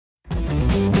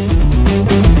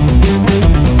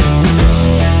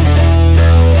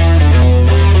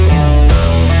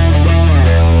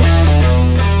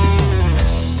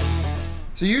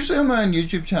my own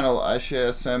YouTube channel, I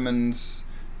share sermons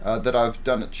that I've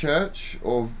done at church,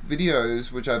 or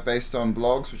videos which I've based on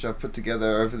blogs which I've put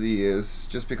together over the years,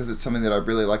 just because it's something that I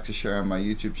really like to share on my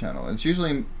YouTube channel. And it's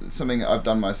usually something I've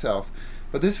done myself.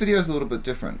 But this video is a little bit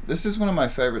different. This is one of my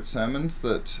favorite sermons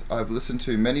that I've listened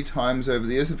to many times over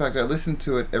the years. In fact, I listen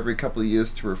to it every couple of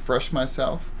years to refresh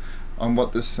myself on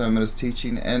what this sermon is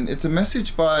teaching. And it's a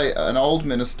message by an old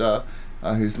minister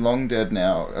who's long dead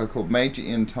now, called Major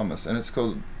Ian Thomas, and it's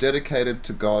called Dedicated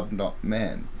to God, Not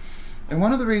Man. And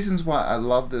one of the reasons why I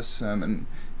love this sermon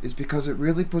is because it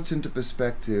really puts into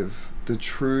perspective the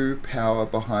true power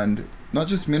behind not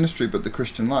just ministry but the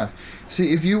Christian life.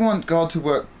 See, if you want God to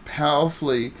work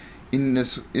powerfully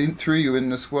through you in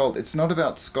this world, it's not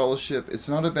about scholarship, it's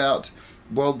not about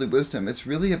worldly wisdom, it's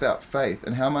really about faith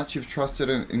and how much you've trusted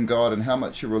in God and how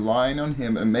much you're relying on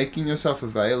Him and making yourself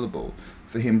available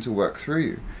for Him to work through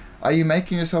you. Are you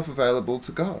making yourself available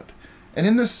to God? And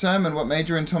in this sermon, what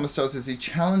Major Ian Thomas does is he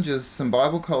challenges some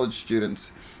Bible college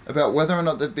students about whether or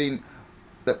not they've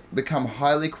become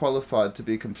highly qualified to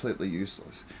be completely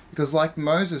useless. Because like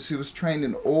Moses, who was trained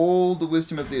in all the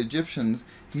wisdom of the Egyptians,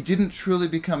 he didn't truly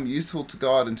become useful to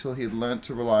God until he had learnt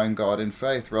to rely on God in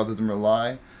faith rather than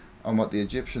rely on what the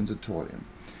Egyptians had taught him.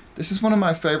 This is one of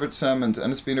my favorite sermons,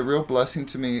 and it's been a real blessing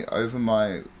to me over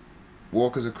my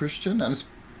walk as a Christian, and it's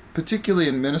particularly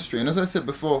in ministry. And as I said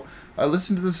before, I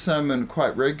listen to this sermon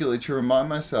quite regularly to remind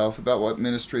myself about what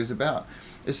ministry is about.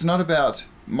 It's not about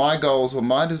my goals or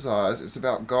my desires, it's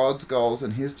about God's goals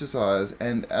and His desires.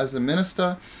 And as a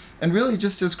minister, and really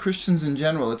just as Christians in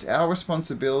general, it's our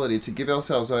responsibility to give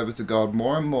ourselves over to God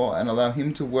more and more and allow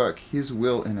Him to work His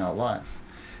will in our life.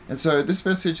 And so this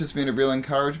message has been a real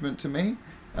encouragement to me,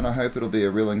 and I hope it'll be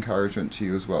a real encouragement to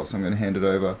you as well. So I'm going to hand it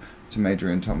over to Major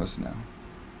Ian Thomas now.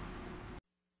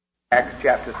 Acts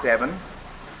chapter 7.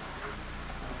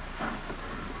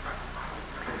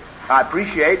 I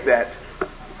appreciate that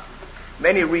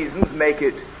many reasons make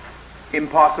it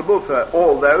impossible for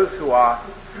all those who are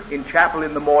in chapel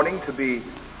in the morning to be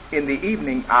in the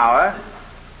evening hour.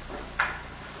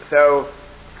 So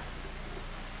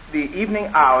the evening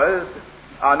hours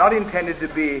are not intended to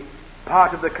be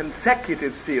part of the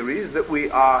consecutive series that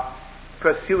we are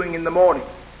pursuing in the morning.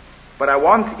 But I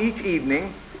want each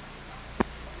evening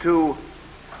to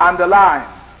underline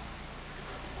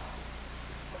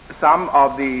some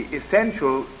of the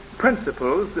essential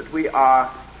principles that we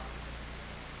are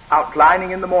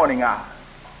outlining in the morning hour,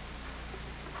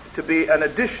 to be an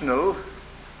additional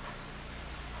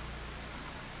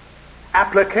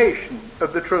application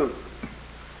of the truth,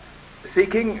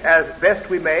 seeking as best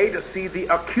we may to see the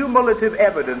accumulative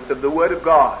evidence of the Word of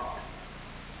God,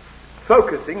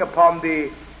 focusing upon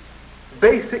the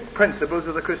basic principles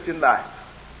of the Christian life.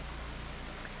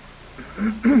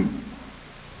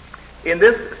 In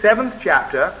this 7th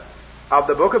chapter of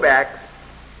the book of Acts,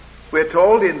 we're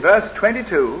told in verse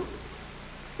 22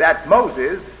 that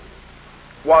Moses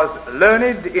was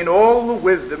learned in all the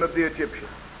wisdom of the Egyptians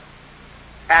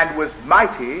and was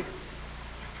mighty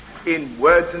in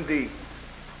words and deeds.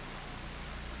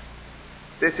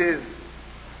 This is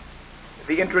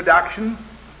the introduction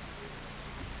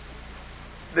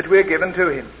that we're given to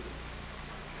him.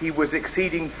 He was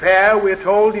exceeding fair, we're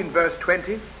told in verse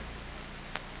 20,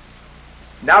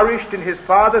 nourished in his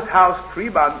father's house 3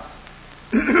 months,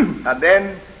 and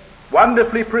then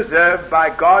wonderfully preserved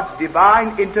by God's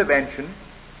divine intervention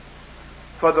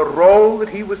for the role that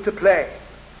he was to play.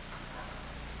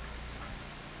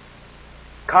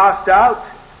 Cast out,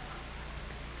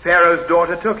 Pharaoh's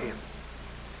daughter took him,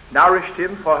 nourished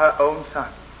him for her own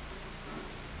son.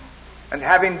 And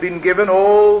having been given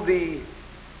all the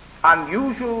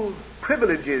unusual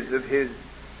privileges of his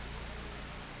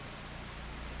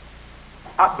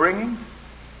upbringing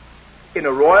in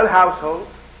a royal household,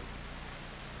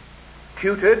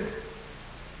 tutored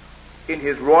in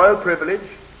his royal privilege,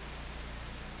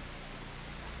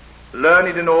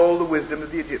 learned in all the wisdom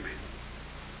of the Egyptians,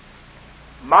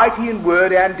 mighty in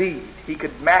word and deed. He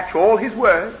could match all his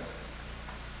words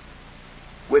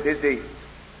with his deeds.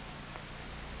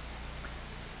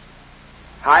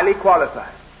 Highly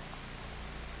qualified.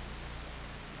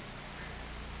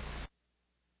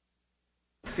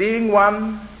 Seeing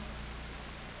one,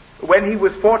 when he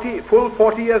was full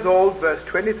 40 years old, verse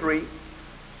 23,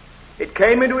 it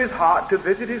came into his heart to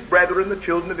visit his brethren, the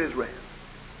children of Israel.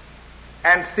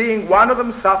 And seeing one of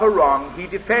them suffer wrong, he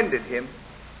defended him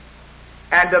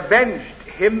and avenged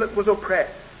him that was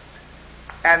oppressed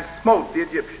and smote the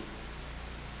Egyptians.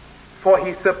 For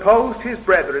he supposed his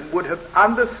brethren would have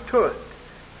understood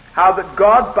how that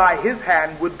God by his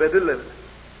hand would be delivered.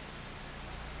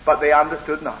 But they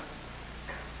understood not.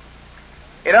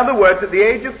 In other words, at the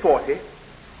age of 40,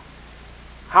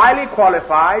 highly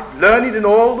qualified, learned in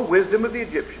all the wisdom of the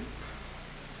Egyptians,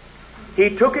 he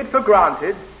took it for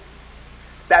granted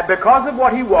that because of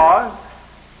what he was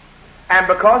and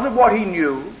because of what he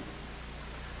knew,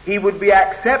 he would be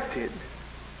accepted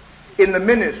in the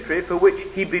ministry for which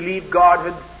he believed God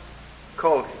had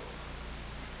called him.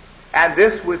 And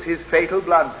this was his fatal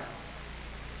blunder.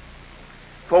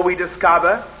 For we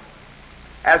discover,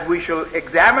 as we shall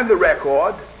examine the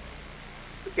record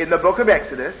in the book of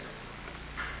Exodus,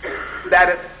 that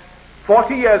at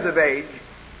 40 years of age,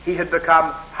 he had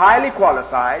become highly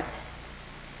qualified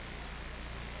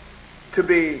to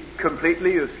be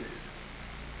completely useless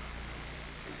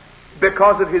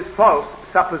because of his false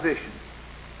supposition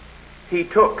he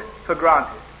took for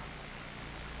granted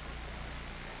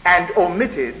and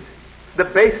omitted the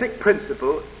basic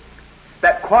principle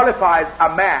that qualifies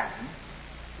a man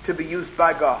to be used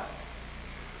by God.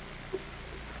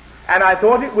 And I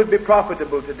thought it would be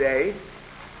profitable today,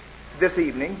 this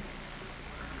evening,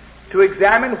 to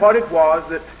examine what it was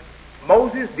that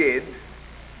Moses did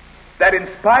that, in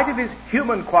spite of his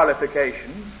human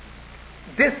qualifications,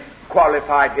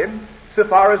 disqualified him so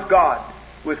far as God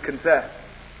was concerned.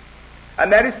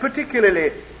 And that is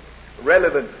particularly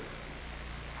relevant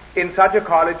in such a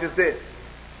college as this,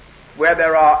 where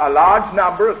there are a large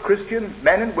number of Christian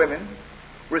men and women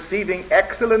receiving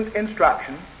excellent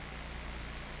instruction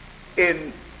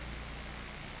in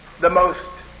the most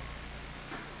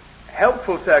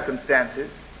helpful circumstances,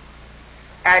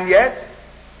 and yet,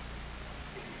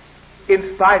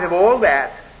 in spite of all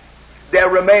that, there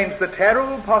remains the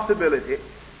terrible possibility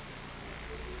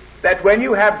that when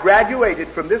you have graduated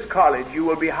from this college, you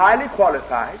will be highly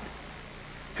qualified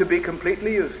to be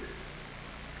completely useless.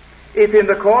 If in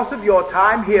the course of your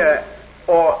time here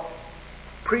or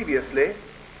previously,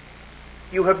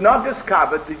 you have not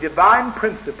discovered the divine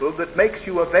principle that makes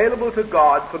you available to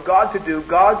God for God to do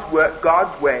God's work,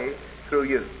 God's way through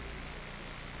you.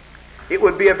 It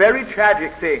would be a very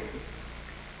tragic thing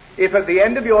if at the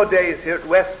end of your days here at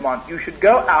Westmont you should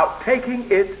go out taking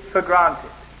it for granted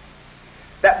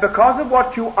that because of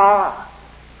what you are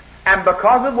and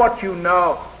because of what you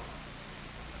know,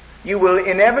 you will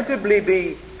inevitably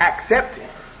be accepted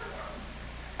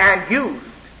and used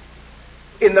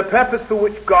in the purpose for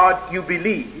which God, you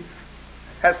believe,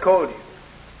 has called you.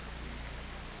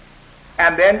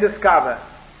 And then discover,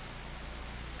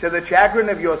 to the chagrin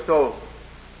of your soul,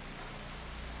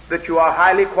 that you are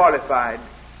highly qualified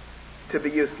to be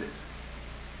useless,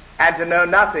 and to know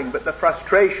nothing but the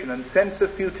frustration and sense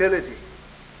of futility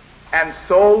and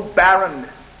soul barrenness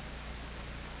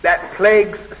that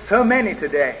plagues so many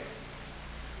today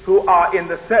who are in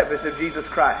the service of Jesus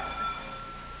Christ.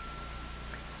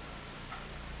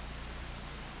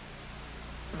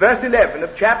 Verse 11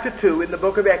 of chapter 2 in the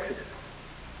book of Exodus.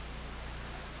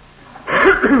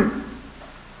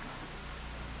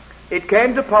 It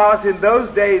came to pass in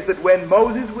those days that when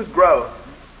Moses was grown,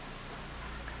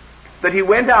 that he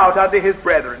went out unto his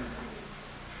brethren,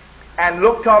 and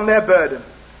looked on their burden,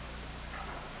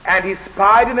 and he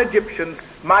spied an Egyptian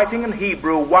smiting an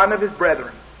Hebrew, one of his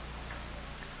brethren.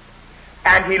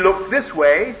 And he looked this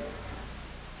way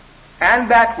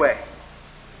and that way,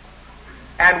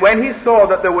 and when he saw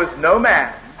that there was no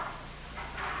man,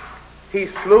 he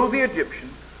slew the Egyptian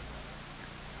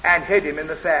and hid him in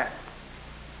the sand.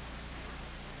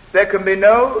 There can be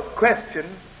no question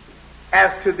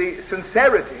as to the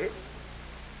sincerity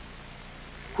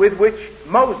with which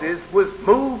Moses was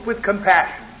moved with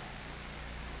compassion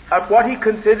of what he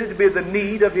considered to be the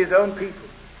need of his own people.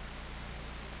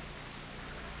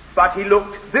 But he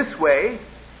looked this way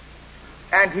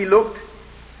and he looked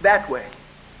that way.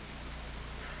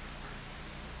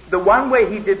 The one way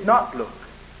he did not look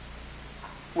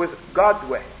was God's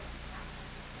way.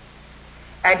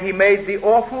 And he made the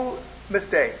awful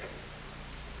mistake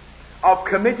of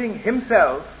committing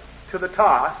himself to the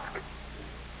task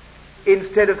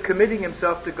instead of committing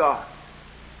himself to God.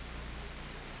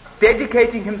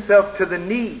 Dedicating himself to the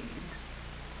need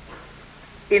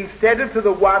instead of to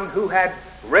the one who had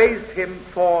raised him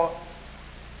for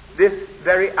this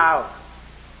very hour.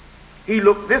 He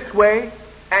looked this way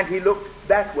and he looked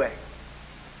that way,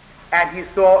 and he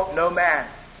saw no man.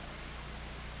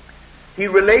 He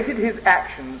related his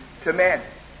actions to men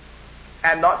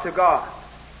and not to God,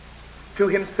 to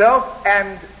himself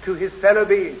and to his fellow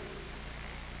beings.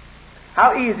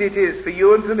 How easy it is for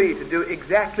you and for me to do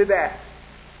exactly that,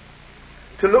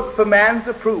 to look for man's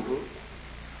approval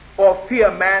or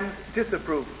fear man's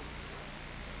disapproval.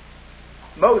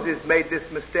 Moses made this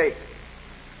mistake,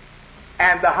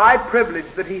 and the high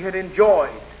privilege that he had enjoyed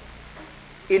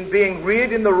in being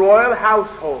reared in the royal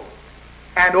household,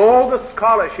 and all the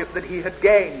scholarship that he had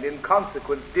gained in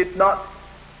consequence did not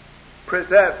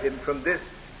preserve him from this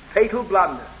fatal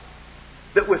blunder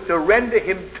that was to render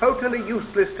him totally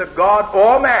useless to God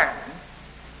or man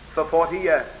for 40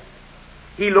 years.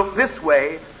 He looked this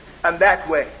way and that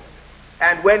way,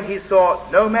 and when he saw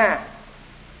no man,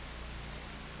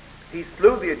 he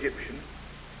slew the Egyptian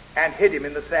and hid him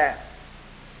in the sand.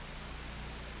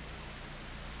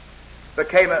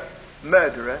 Became a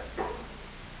murderer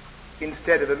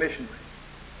instead of a missionary.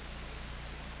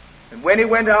 And when he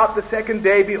went out the second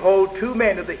day, behold, 2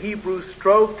 men of the Hebrews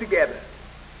strove together.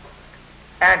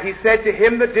 And he said to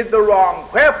him that did the wrong,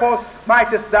 Wherefore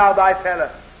smitest thou thy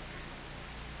fellow?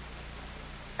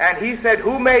 And he said,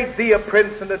 Who made thee a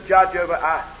prince and a judge over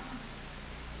us?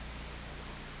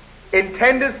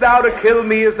 Intendest thou to kill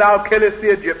me as thou killest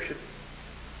the Egyptian?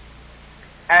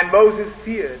 And Moses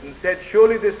feared and said,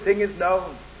 Surely this thing is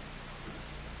known.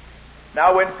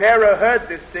 Now when Pharaoh heard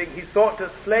this thing, he sought to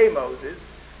slay Moses,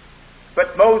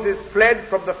 but Moses fled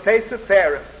from the face of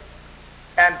Pharaoh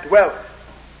and dwelt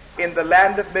in the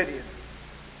land of Midian.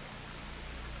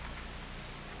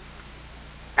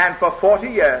 And for 40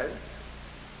 years,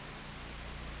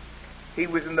 he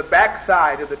was in the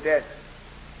backside of the desert.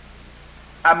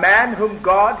 A man whom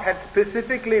God had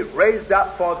specifically raised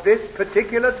up for this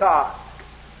particular task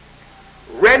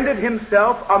rendered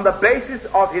himself on the basis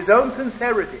of his own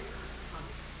sincerity,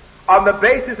 on the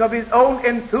basis of his own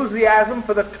enthusiasm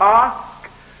for the task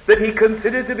that he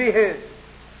considered to be his,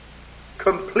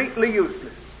 completely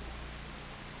useless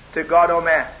to God or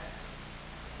man.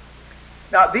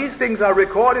 Now, these things are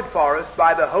recorded for us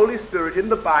by the Holy Spirit in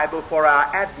the Bible for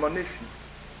our admonition.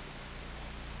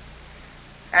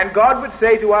 And God would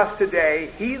say to us today,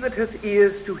 He that hath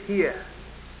ears to hear,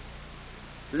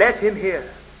 let him hear.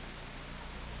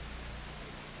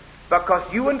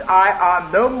 Because you and I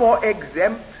are no more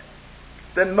exempt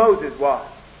than Moses was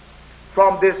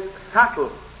from this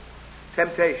subtle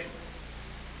temptation,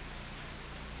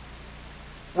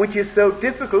 which is so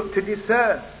difficult to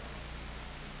discern.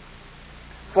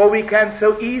 For we can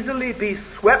so easily be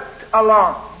swept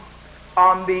along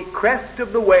on the crest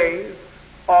of the wave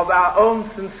of our own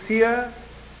sincere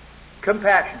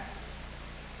compassion,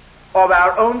 of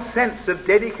our own sense of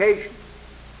dedication,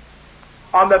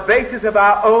 on the basis of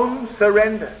our own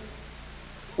surrender,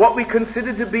 what we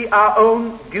consider to be our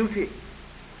own duty,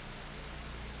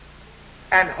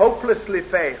 and hopelessly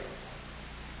fail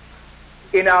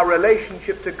in our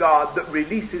relationship to God that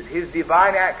releases His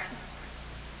divine action,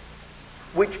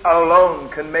 which alone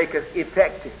can make us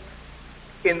effective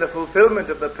in the fulfillment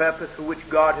of the purpose for which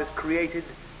God has created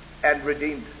and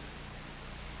redeemed us.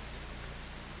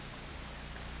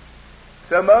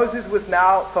 So Moses was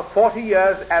now for 40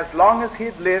 years, as long as he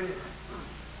had lived,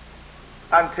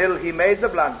 until he made the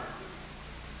blunder,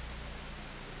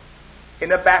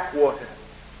 in a backwater,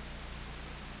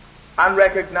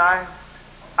 unrecognized,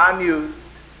 unused,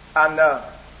 unknown.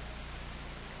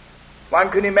 One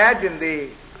can imagine the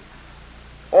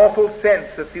awful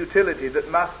sense of futility that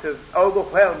must have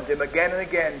overwhelmed him again and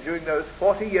again during those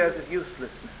 40 years of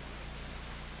uselessness.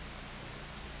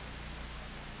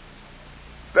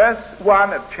 Verse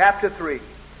 1 of chapter 3.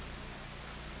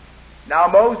 Now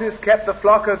Moses kept the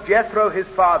flock of Jethro his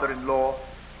father-in-law,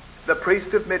 the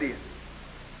priest of Midian.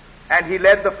 And he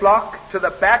led the flock to the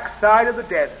backside of the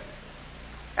desert,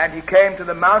 and he came to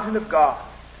the mountain of God,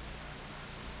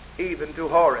 even to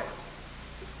Horeb.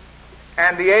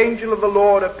 And the angel of the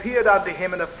Lord appeared unto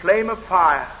him in a flame of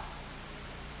fire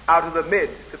out of the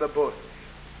midst of a bush.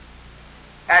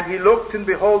 And he looked, and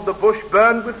behold, the bush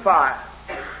burned with fire,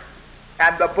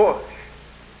 and the bush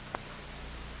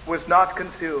was not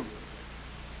consumed.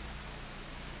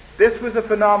 This was a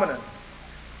phenomenon,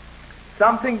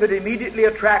 something that immediately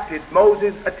attracted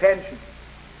Moses' attention.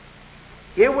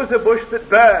 Here was a bush that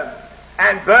burned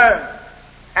and burned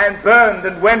and burned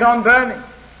and went on burning.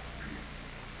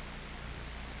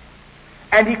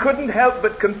 And he couldn't help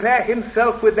but compare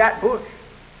himself with that bush.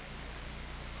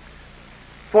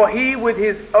 For he, with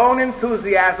his own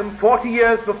enthusiasm, 40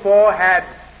 years before, had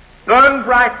burned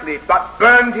brightly, but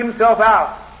burned himself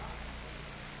out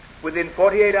within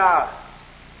 48 hours.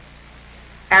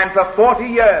 And for 40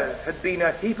 years had been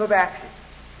a heap of ashes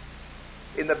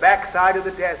in the backside of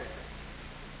the desert.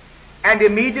 And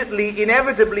immediately,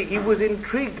 inevitably, he was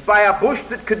intrigued by a bush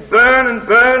that could burn and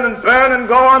burn and burn and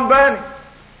go on burning,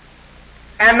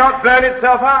 and not burn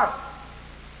itself out.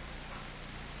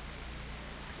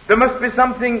 There must be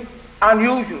something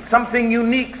unusual, something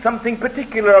unique, something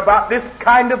particular about this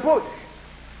kind of bush.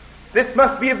 This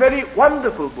must be a very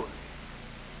wonderful bush.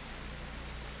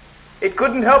 It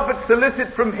couldn't help but solicit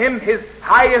from him his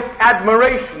highest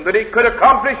admiration, that it could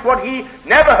accomplish what he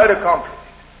never had accomplished.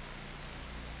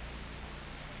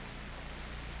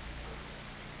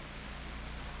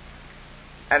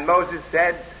 And Moses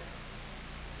said,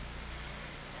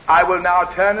 I will now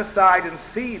turn aside and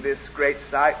see this great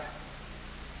sight,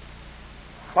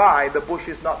 why the bush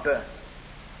is not burned.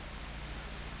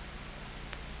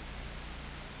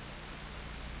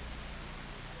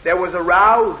 There was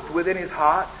aroused within his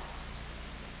heart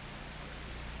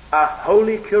a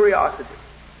holy curiosity.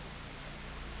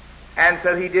 And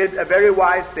so he did a very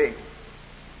wise thing.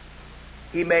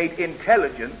 He made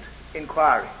intelligent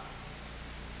inquiry.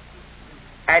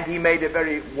 And he made a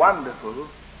very wonderful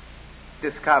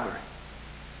discovery.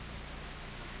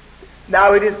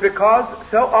 Now it is because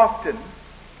so often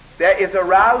there is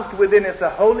aroused within us a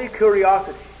holy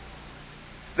curiosity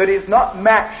that is not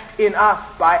matched in us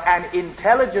by an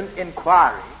intelligent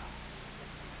inquiry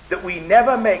that we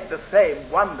never make the same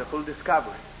wonderful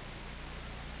discovery.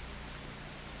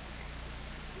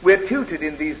 We're tutored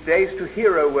in these days to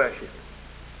hero worship.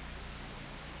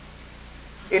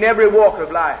 In every walk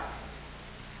of life,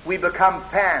 we become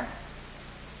fans.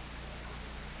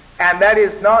 And that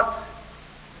is not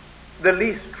the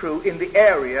least true in the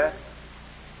area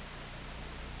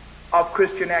of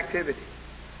Christian activity.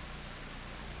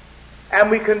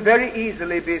 And we can very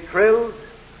easily be thrilled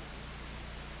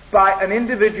by an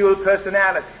individual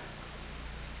personality.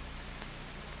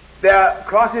 There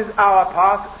crosses our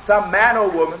path some man or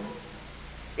woman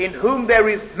in whom there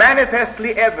is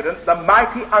manifestly evident the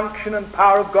mighty unction and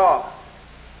power of God.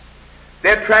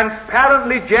 They're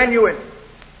transparently genuine.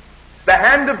 The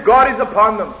hand of God is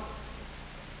upon them.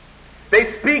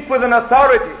 They speak with an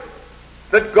authority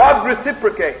that God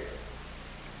reciprocates.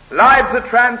 Lives are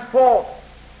transformed.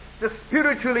 The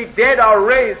spiritually dead are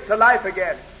raised to life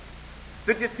again.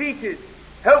 The defeated,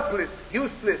 helpless,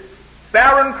 useless,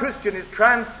 barren Christian is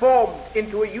transformed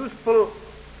into a useful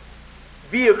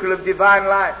vehicle of divine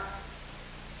life.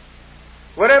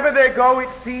 Wherever they go, it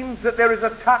seems that there is a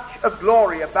touch of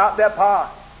glory about their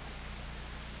path.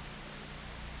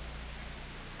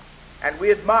 And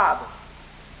we admire them.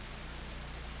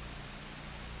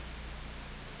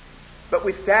 But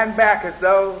we stand back as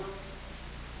though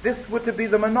this were to be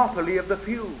the monopoly of the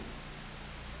few.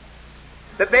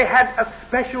 That they had a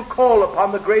special call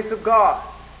upon the grace of God.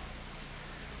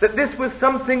 That this was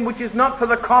something which is not for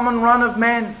the common run of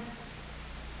men.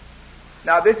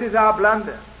 Now this is our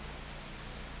blunder.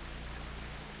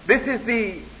 This is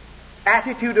the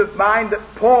attitude of mind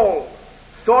that Paul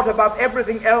sought above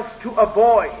everything else to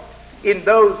avoid in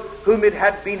those whom it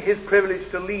had been his privilege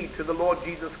to lead to the Lord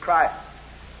Jesus Christ.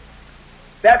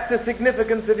 That's the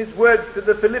significance of his words to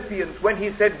the Philippians when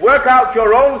he said, work out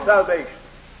your own salvation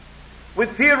with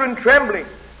fear and trembling,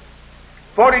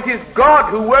 for it is God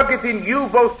who worketh in you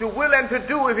both to will and to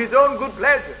do of his own good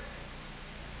pleasure.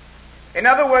 In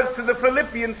other words, to the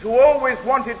Philippians who always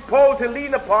wanted Paul to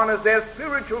lean upon as their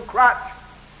spiritual crutch,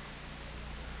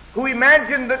 who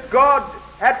imagined that God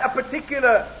had a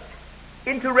particular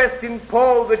interest in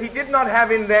Paul that he did not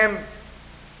have in them,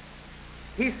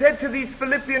 he said to these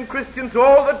Philippian Christians,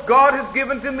 all that God has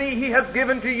given to me, he has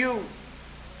given to you.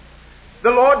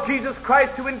 The Lord Jesus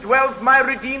Christ who indwells my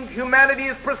redeemed humanity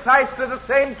is precisely the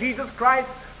same Jesus Christ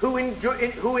who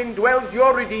indwells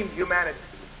your redeemed humanity.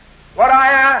 What I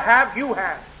have, you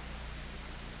have.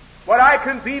 What I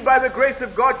can be by the grace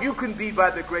of God, you can be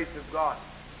by the grace of God.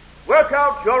 Work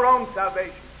out your own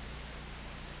salvation.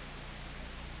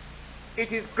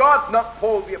 It is God, not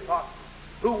Paul the apostle,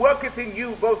 who worketh in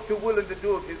you both to will and to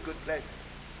do of his good pleasure.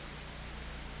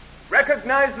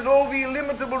 Recognize that all the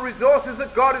illimitable resources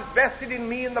that God has vested in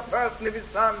me in the person of his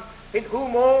Son, in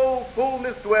whom all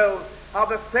fullness dwells, are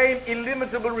the same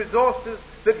illimitable resources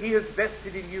that he has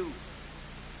vested in you.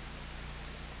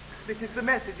 This is the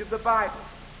message of the Bible,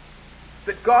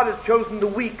 that God has chosen the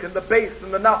weak and the base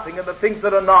and the nothing and the things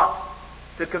that are not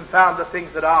to confound the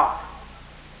things that are.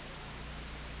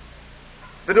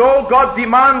 That all God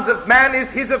demands of man is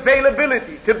his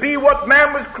availability to be what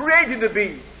man was created to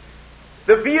be.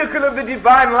 The vehicle of the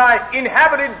divine life,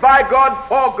 inhabited by God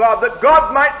for God, that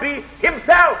God might be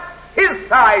himself, his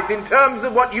size in terms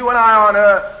of what you and I are on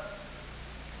earth,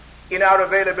 in our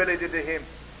availability to him.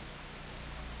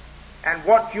 And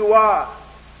what you are,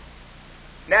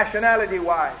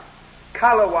 nationality-wise,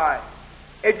 color-wise,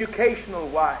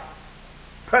 educational-wise,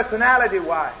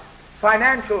 personality-wise,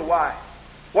 financial-wise,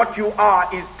 what you are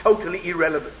is totally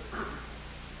irrelevant.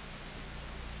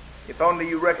 If only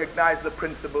you recognize the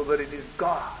principle that it is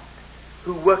God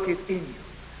who worketh in you,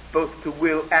 both to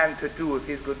will and to do of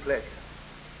his good pleasure.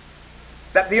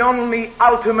 that the only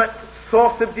ultimate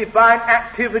source of divine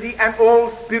activity and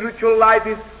all spiritual life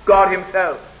is God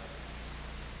himself.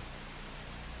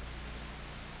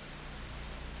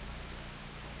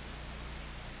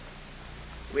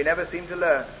 We never seem to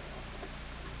learn.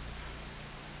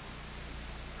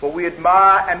 For we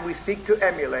admire and we seek to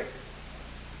emulate,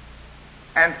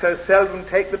 and so seldom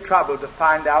take the trouble to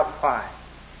find out why.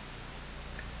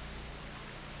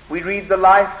 We read the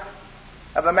life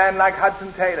of a man like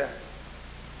Hudson Taylor,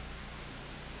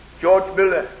 George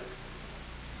Miller,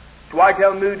 Dwight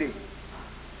L. Moody,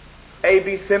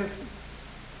 A.B. Simpson,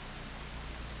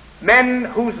 men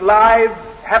whose lives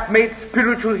have made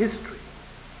spiritual history,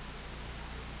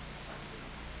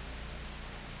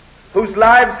 whose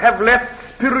lives have left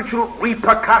spiritual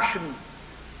repercussions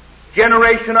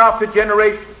generation after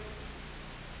generation.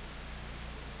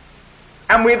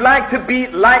 And we'd like to be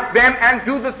like them and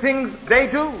do the things they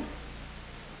do.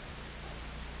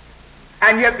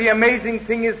 And yet the amazing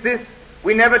thing is this: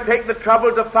 we never take the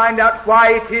trouble to find out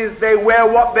why it is they wear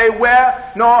what they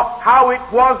wear, nor how it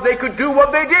was they could do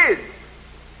what they did.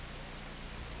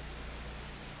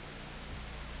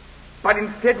 But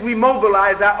instead we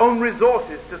mobilize our own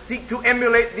resources to seek to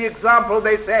emulate the example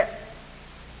they set,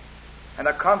 and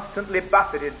are constantly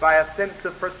buffeted by a sense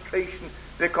of frustration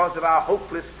because of our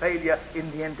hopeless failure in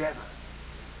the endeavor.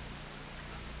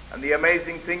 And the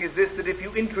amazing thing is this, that if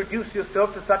you introduce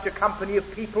yourself to such a company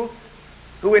of people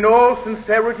who in all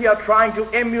sincerity are trying to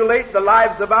emulate the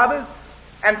lives of others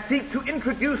and seek to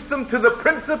introduce them to the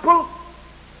principle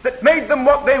that made them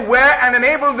what they were and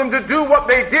enabled them to do what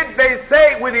they did, they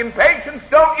say with impatience,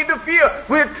 "Don't interfere.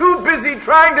 We're too busy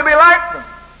trying to be like them.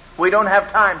 We don't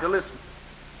have time to listen."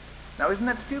 Now, isn't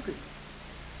that stupid?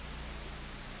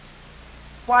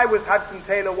 Why was Hudson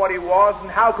Taylor what he was, and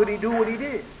how could he do what he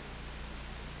did?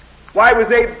 Why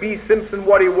was A.B. Simpson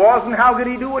what he was, and how could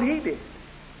he do what he did?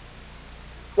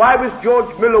 Why was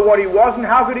George Miller what he was, and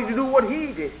how could he do what he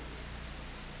did?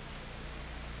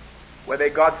 Were they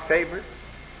God's favorites?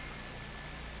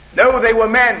 No, they were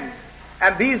men,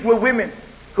 and these were women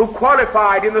who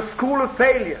qualified in the school of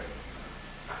failure.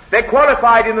 They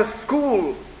qualified in the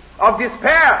school of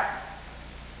despair.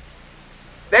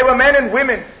 They were men and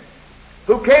women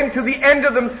who came to the end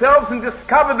of themselves and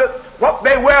discovered that what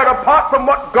they were apart from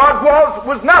what God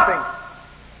was nothing.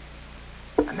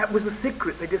 And that was the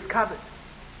secret they discovered.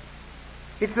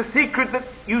 It's the secret that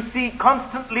you see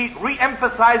constantly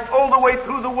re-emphasized all the way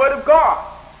through the Word of God.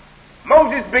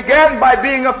 Moses began by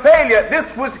being a failure. This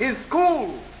was his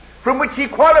school from which he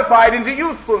qualified into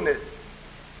usefulness.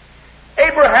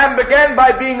 Abraham began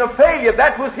by being a failure.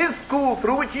 That was his school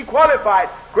through which he qualified,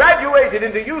 graduated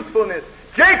into usefulness.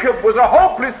 Jacob was a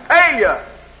hopeless failure.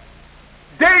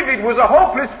 David was a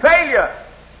hopeless failure.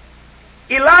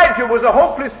 Elijah was a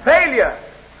hopeless failure.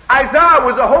 Isaiah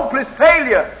was a hopeless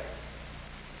failure.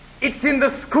 It's in the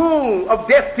school of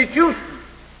destitution.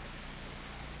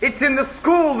 It's in the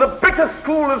school, the bitter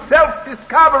school of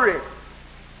self-discovery,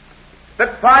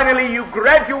 that finally you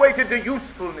graduated to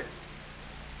usefulness.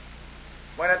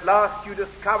 When at last you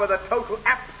discover the total,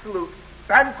 absolute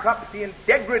bankruptcy and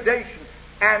degradation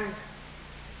and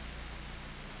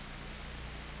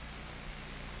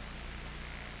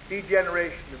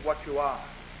degeneration of what you are,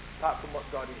 apart from what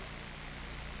God is.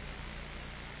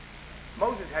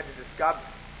 Moses had to discover.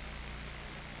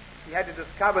 He had to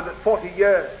discover that 40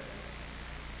 years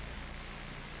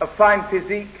of fine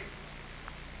physique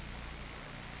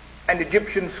and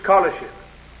Egyptian scholarship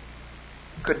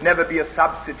could never be a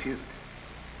substitute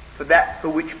for that for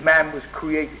which man was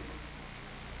created,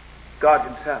 God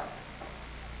himself.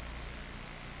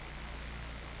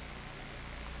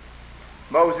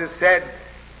 Moses said,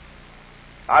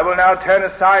 "I will now turn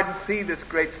aside and see this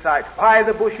great sight, why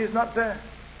the bush is not burned."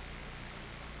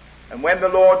 And when the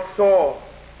Lord saw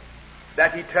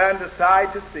that he turned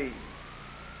aside to see,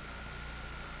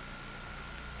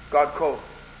 God called.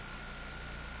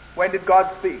 When did God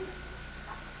speak?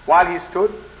 While he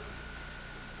stood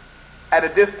at a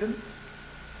distance,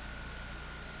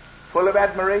 full of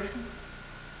admiration?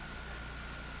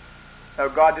 No,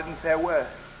 God didn't say a word.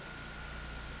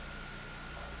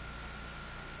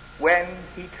 When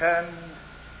he turned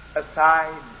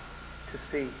aside to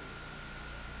see,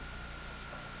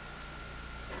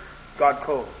 God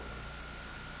called.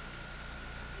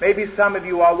 Maybe some of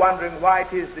you are wondering why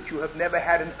it is that you have never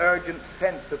had an urgent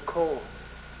sense of call.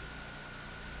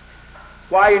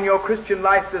 Why in your Christian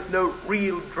life there's no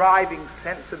real driving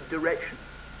sense of direction.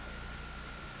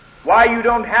 Why you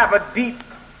don't have a deep,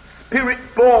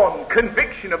 spirit-born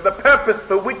conviction of the purpose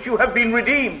for which you have been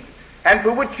redeemed and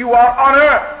for which you are on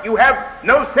earth. You have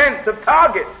no sense of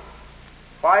target.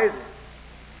 Why is it?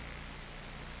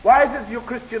 Why is it that your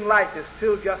Christian life is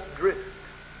still just drift?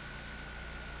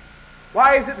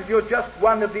 Why is it that you're just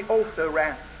one of the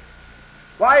also-rans?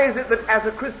 Why is it that as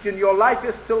a Christian your life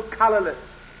is still colorless?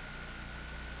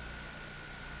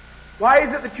 Why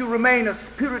is it that you remain a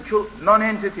spiritual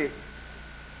non-entity?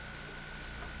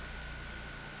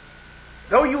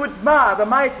 Though you admire the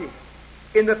mighty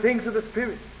in the things of the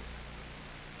Spirit,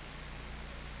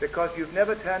 because you've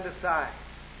never turned aside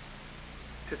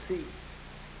to see.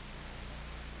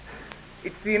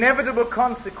 It's the inevitable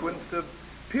consequence of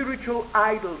spiritual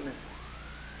idleness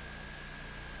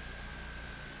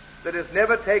that has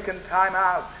never taken time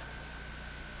out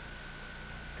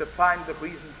to find the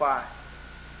reason why.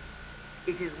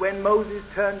 It is when Moses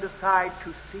turned aside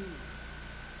to see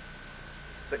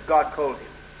that God called him.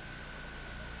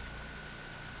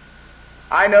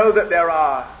 I know that there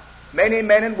are many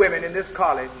men and women in this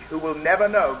college who will never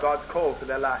know God's call to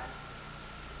their life,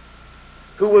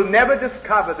 who will never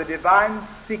discover the divine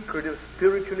secret of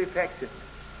spiritual effectiveness.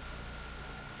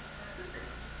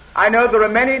 I know there are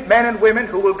many men and women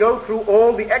who will go through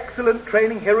all the excellent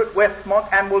training here at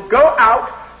Westmont and will go out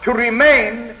to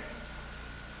remain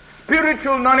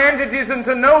spiritual non-entities and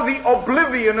to know the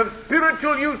oblivion of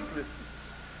spiritual uselessness.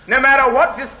 No matter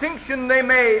what distinction they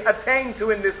may attain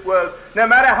to in this world, no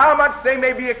matter how much they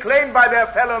may be acclaimed by their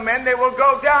fellow men, they will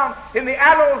go down in the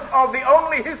annals of the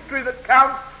only history that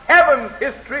counts, heaven's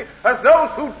history, as those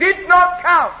who did not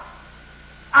count,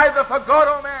 either for God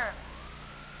or man.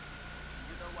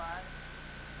 You know why?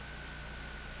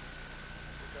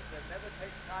 Because they never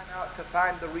take time out to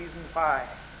find the reason why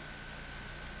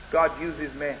God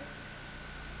uses men.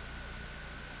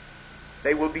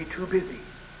 They will be too busy.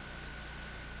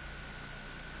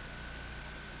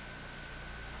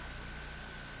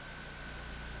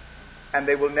 And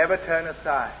they will never turn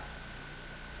aside.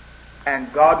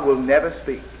 And God will never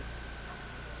speak.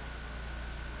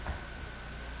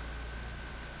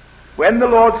 When the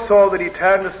Lord saw that he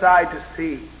turned aside to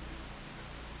see,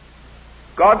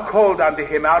 God called unto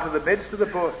him out of the midst of the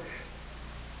bush.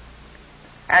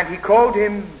 And he called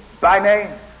him by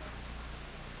name.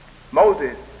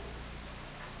 Moses.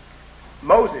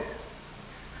 Moses.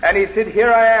 And he said,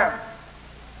 Here I am.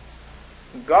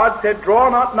 And God said, Draw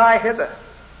not nigh hither.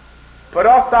 Put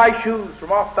off thy shoes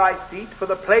from off thy feet, for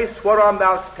the place whereon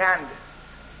thou standest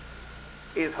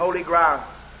is holy ground.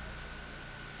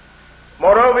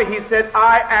 Moreover, he said,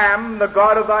 I am the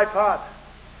God of thy father,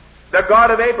 the God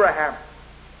of Abraham,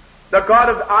 the God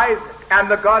of Isaac,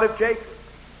 and the God of Jacob.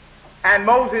 And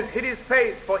Moses hid his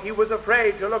face, for he was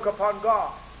afraid to look upon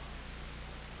God.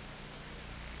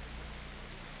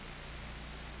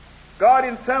 God,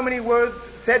 in so many words,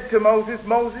 said to Moses,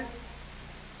 Moses,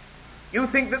 you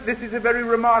think that this is a very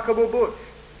remarkable bush.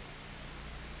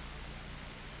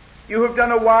 You have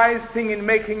done a wise thing in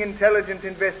making intelligent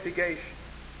investigation.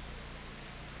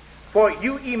 For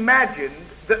you imagined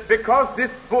that because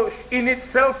this bush in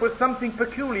itself was something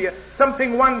peculiar,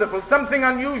 something wonderful, something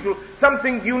unusual,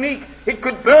 something unique, it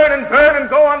could burn and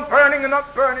go on burning and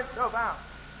not burn itself out.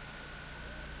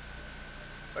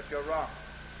 But you're wrong.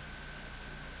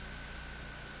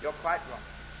 You're quite wrong.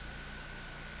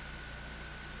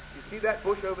 You see that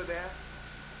bush over there?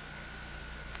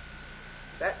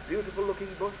 That beautiful looking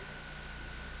bush?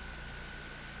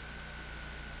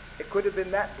 It could have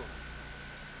been that bush.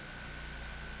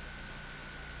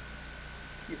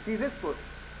 You see this bush?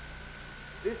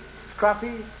 This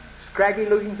scruffy, scraggy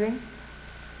looking thing?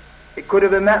 It could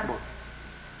have been that bush.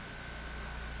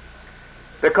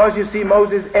 Because you see,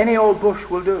 Moses, any old bush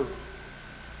will do.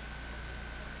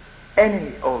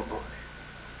 Any old bush.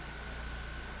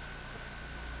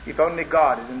 If only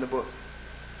God is in the bush.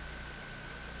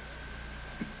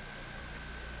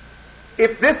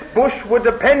 If this bush were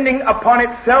depending upon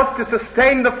itself to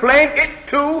sustain the flame, it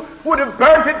too would have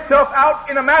burnt itself out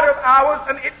in a matter of hours,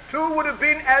 and it too would have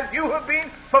been, as you have been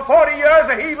for 40 years,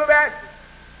 a heap of ashes.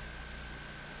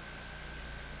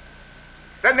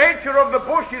 The nature of the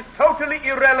bush is totally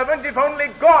irrelevant if only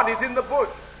God is in the bush,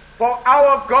 for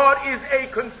our God is a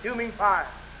consuming fire.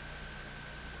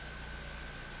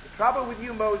 The trouble with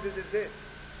you, Moses, is this,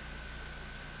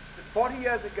 that 40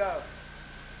 years ago,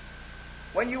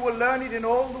 when you were learned in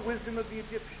all the wisdom of the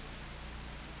Egyptians,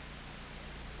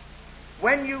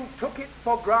 when you took it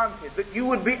for granted that you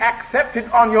would be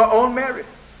accepted on your own merit,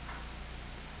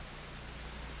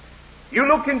 you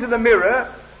looked into the mirror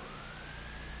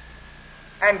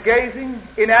and gazing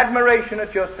in admiration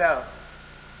at yourself,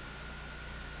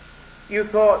 you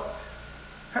thought,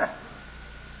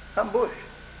 some bush.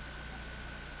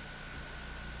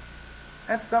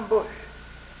 That's some bush.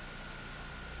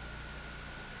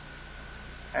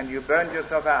 And you burned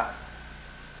yourself out.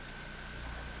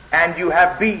 And you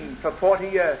have been for 40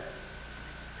 years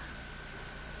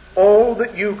all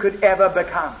that you could ever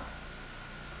become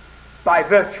by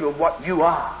virtue of what you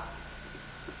are,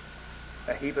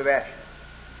 a heap of ashes.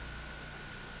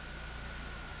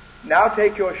 Now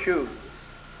take your shoes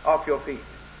off your feet,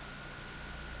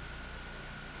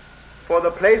 for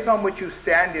the place on which you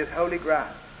stand is holy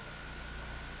ground.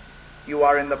 You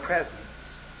are in the presence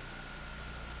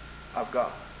of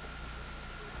God.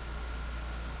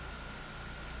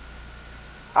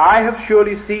 I have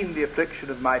surely seen the affliction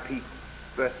of my people,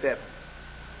 verse 7,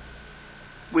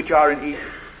 which are in Egypt.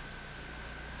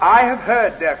 I have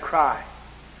heard their cry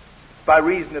by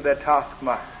reason of their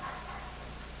taskmasters,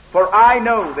 for I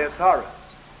know their sorrows.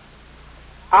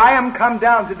 I am come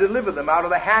down to deliver them out of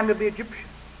the hand of the Egyptians,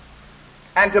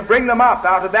 and to bring them up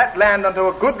out of that land unto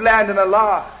a good land and a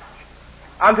large,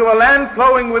 unto a land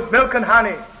flowing with milk and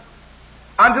honey,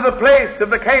 unto the place of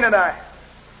the Canaanites.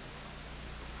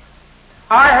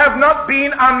 I have not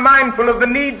been unmindful of the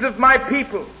needs of my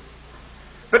people,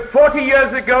 but 40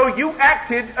 years ago you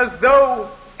acted as though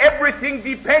everything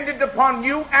depended upon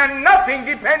you and nothing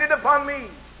depended upon me.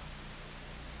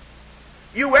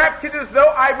 You acted as though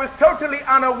I was totally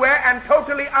unaware and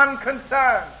totally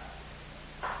unconcerned.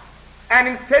 And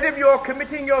instead of your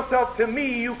committing yourself to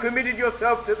me, you committed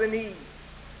yourself to the need.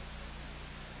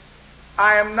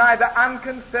 I am neither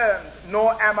unconcerned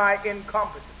nor am I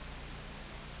incompetent.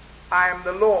 I am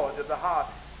the Lord of the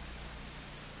harvest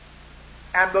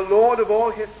and the Lord of all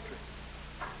history.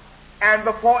 And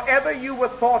before ever you were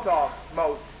thought of,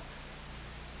 Moses,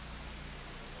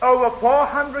 over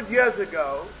 400 years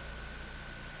ago,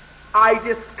 I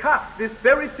discussed this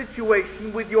very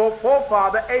situation with your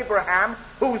forefather Abraham,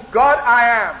 whose God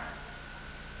I am.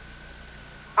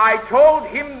 I told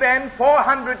him then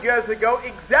 400 years ago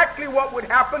exactly what would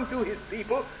happen to his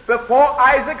people before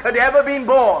Isaac had ever been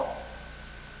born.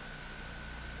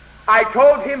 I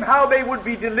told him how they would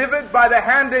be delivered by the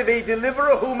hand of a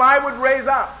deliverer whom I would raise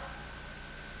up.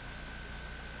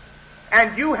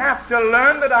 And you have to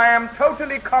learn that I am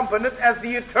totally competent as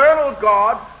the eternal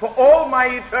God for all my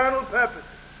eternal purposes.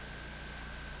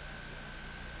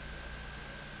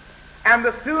 And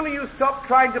the sooner you stop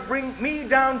trying to bring me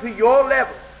down to your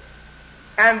level,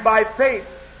 and by faith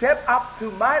step up to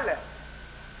my level,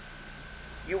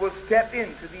 you will step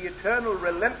into the eternal,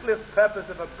 relentless purpose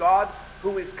of a God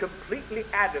who is completely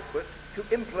adequate to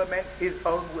implement his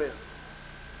own will.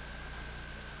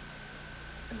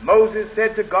 And Moses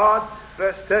said to God,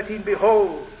 verse 13,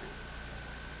 Behold,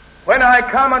 when I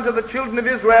come unto the children of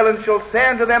Israel, and shall say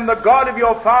unto them, The God of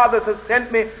your fathers has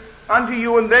sent me unto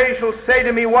you, and they shall say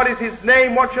to me, What is his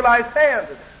name? What shall I say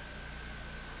unto them?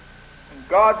 And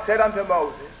God said unto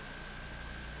Moses,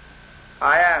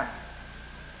 I am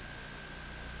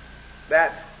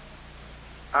that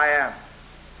I am.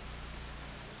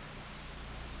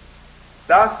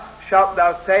 Thus shalt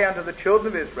thou say unto the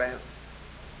children of Israel,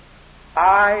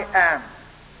 I am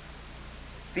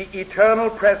the eternal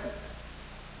presence,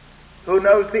 who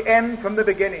knows the end from the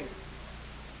beginning.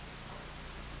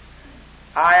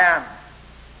 I am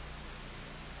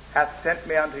hath sent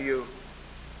me unto you.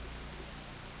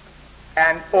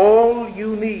 And all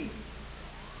you need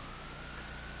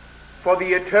for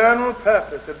the eternal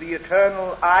purpose of the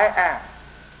eternal I am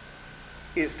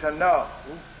is to know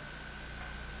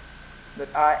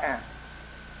that I am.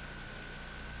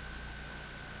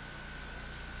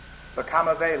 Become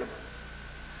available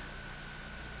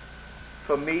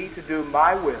for me to do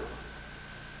my will,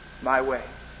 my way.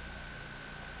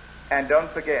 And don't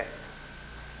forget,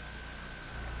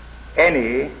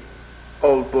 any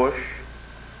old bush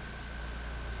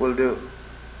will do.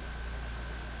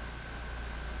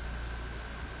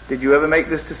 Did you ever make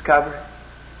this discovery?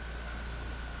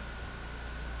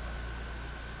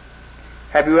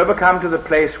 Have you ever come to the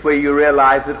place where you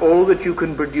realize that all that you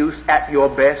can produce at your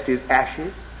best is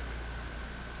ashes?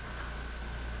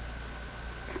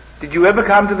 Did you ever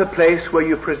come to the place where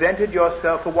you presented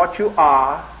yourself for what you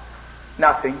are,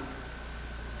 nothing,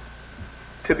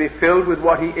 to be filled with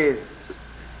what he is,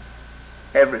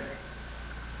 everything,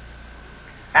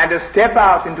 and to step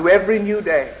out into every new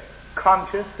day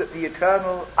conscious that the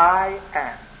eternal I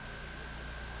am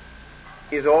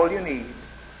is all you need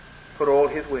for all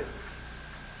his will?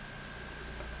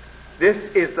 This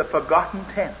is the forgotten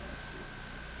tense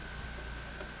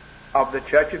of the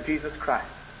Church of Jesus Christ.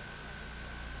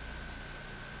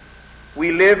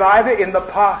 We live either in the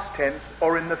past tense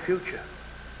or in the future.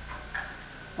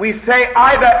 We say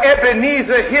either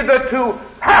Ebenezer, hitherto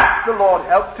hath the Lord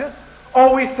helped us,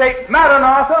 or we say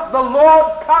Maranatha, the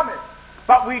Lord cometh.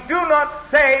 But we do not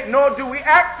say, nor do we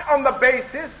act on the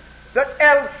basis that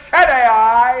El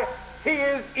Shaddai He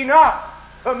is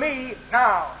enough for me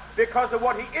now because of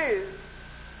what he is.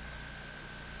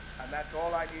 And that's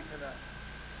all I need to know.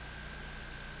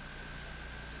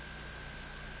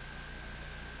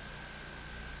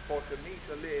 For to me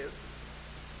to live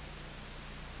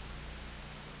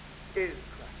is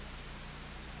Christ.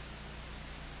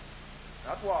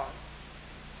 Not was,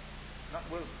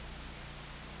 not will be,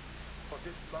 for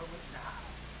this moment now.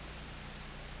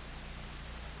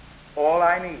 All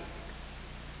I need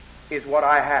is what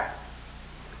I have.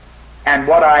 And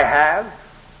what I have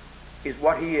is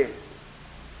what he is.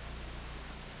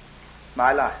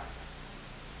 My life.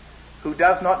 Who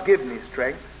does not give me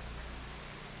strength,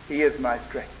 he is my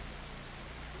strength.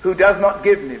 Who does not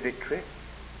give me victory,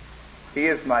 he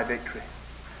is my victory.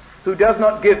 Who does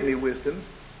not give me wisdom,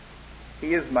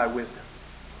 he is my wisdom.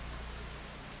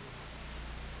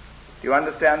 Do you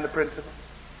understand the principle?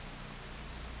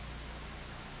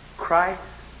 Christ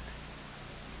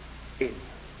in you.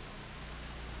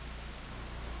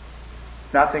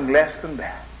 Nothing less than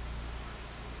that.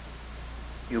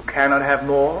 You cannot have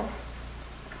more.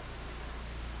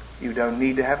 You don't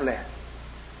need to have less.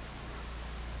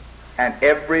 And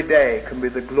every day can be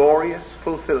the glorious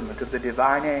fulfillment of the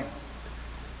divine aim,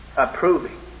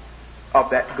 approving of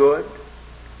that good,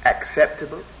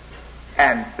 acceptable,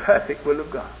 and perfect will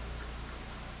of God.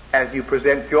 As you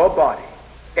present your body,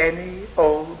 any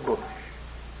old bush,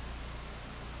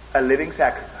 a living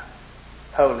sacrifice,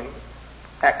 holy,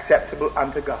 acceptable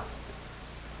unto God.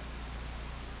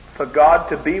 For God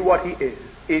to be what he is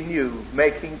in you,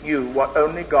 making you what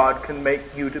only God can make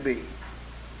you to be,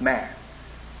 man,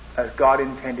 as God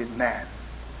intended man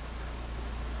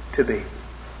to be.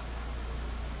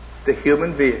 The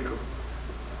human vehicle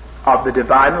of the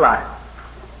divine life,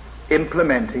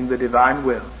 implementing the divine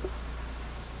will.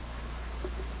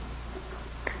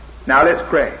 Now let's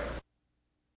pray.